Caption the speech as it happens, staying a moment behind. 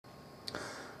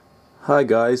Hi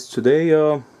guys, today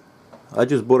I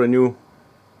just bought a new,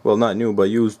 well not new, but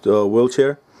used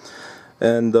wheelchair,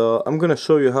 and I'm gonna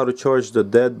show you how to charge the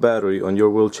dead battery on your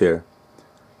wheelchair.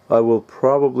 I will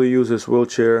probably use this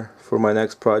wheelchair for my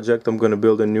next project. I'm gonna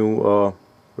build a new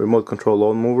remote control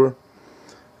lawn mower,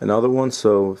 another one,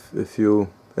 so if you're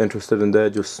interested in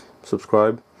that, just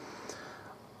subscribe.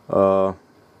 I'm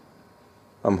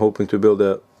hoping to build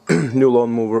a new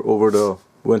lawn mower over the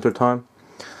winter time.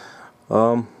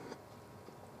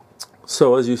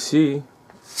 So as you see,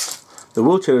 the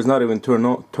wheelchair is not even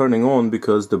turning on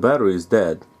because the battery is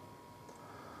dead.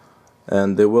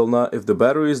 And they will not, if the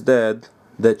battery is dead,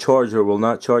 that charger will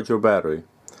not charge your battery.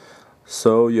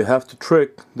 So you have to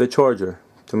trick the charger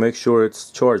to make sure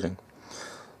it's charging.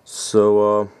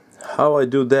 So how I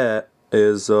do that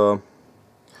is I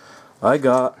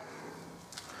got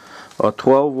a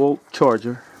 12-volt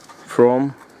charger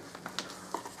from,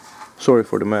 sorry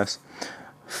for the mess,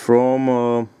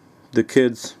 from the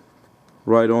kids'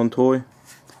 ride-on toy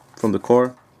from the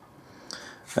car,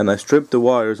 and I stripped the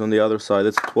wires on the other side.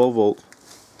 It's 12 volt.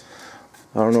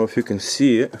 I don't know if you can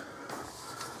see it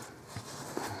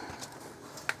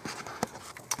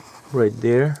right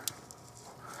there.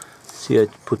 See, I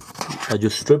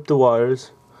just stripped the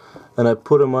wires and I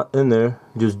put them in there,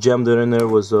 just jammed it in there,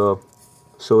 was so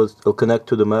it'll connect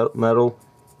to the metal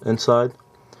inside.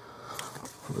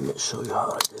 Let me show you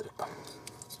how I did it.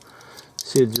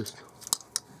 See, it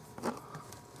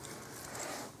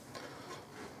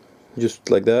just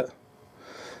like that.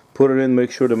 Put it in,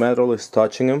 make sure the metal is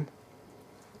touching them,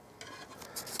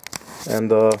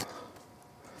 and let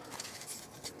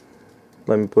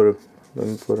me put it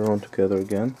on together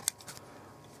again.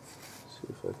 See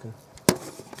if I can.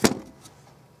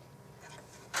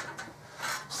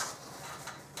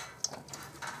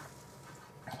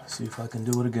 See if I can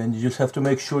do it again. You just have to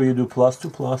make sure you do plus to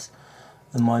plus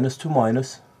and minus to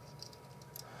minus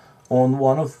on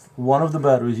one of the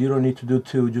batteries. You don't need to do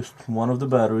two, just one of the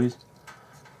batteries.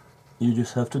 You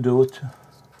just have to do it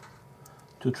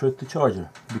to trick the charger,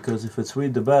 because if it's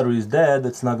the battery is dead,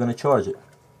 it's not going to charge it.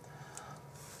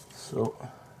 So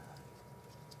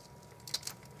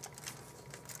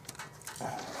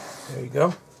there you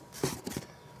go.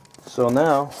 So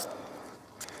now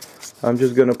I'm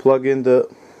just going to plug in the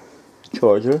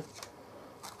charger.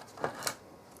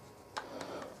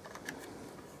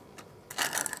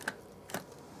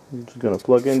 I'm just going to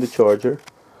plug in the charger,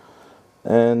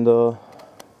 and I'm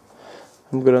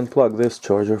going to unplug this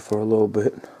charger for a little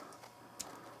bit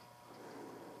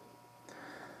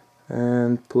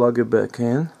and plug it back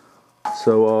in.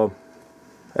 So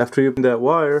after you put that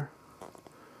wire,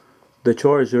 the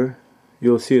charger,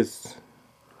 you'll see it's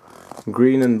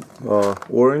green and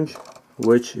orange,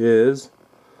 which is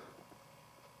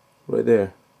right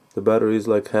there. The battery is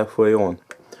like halfway on.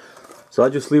 So I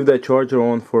just leave that charger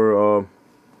on for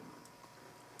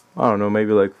I don't know,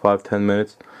 maybe like 5-10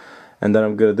 minutes, and then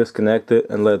I'm gonna disconnect it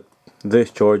and let this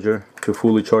charger to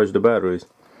fully charge the batteries.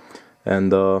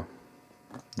 And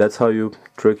that's how you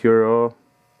trick your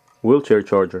wheelchair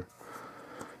charger,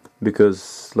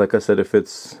 because like I said, if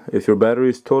your battery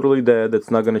is totally dead, it's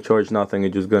not gonna charge nothing.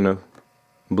 It's just gonna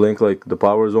blink like the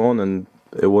power's on, and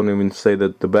it won't even say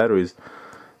that the battery's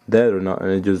dead or not,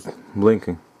 and it's just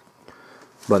blinking.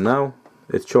 But now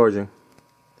it's charging.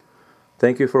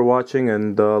 Thank you for watching,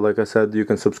 and like I said, you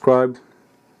can subscribe,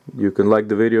 you can like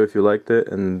the video if you liked it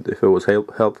and if it was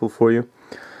helpful for you,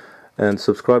 and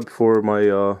subscribe for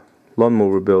my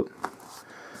lawnmower build.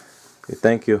 Okay,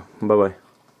 thank you, bye bye.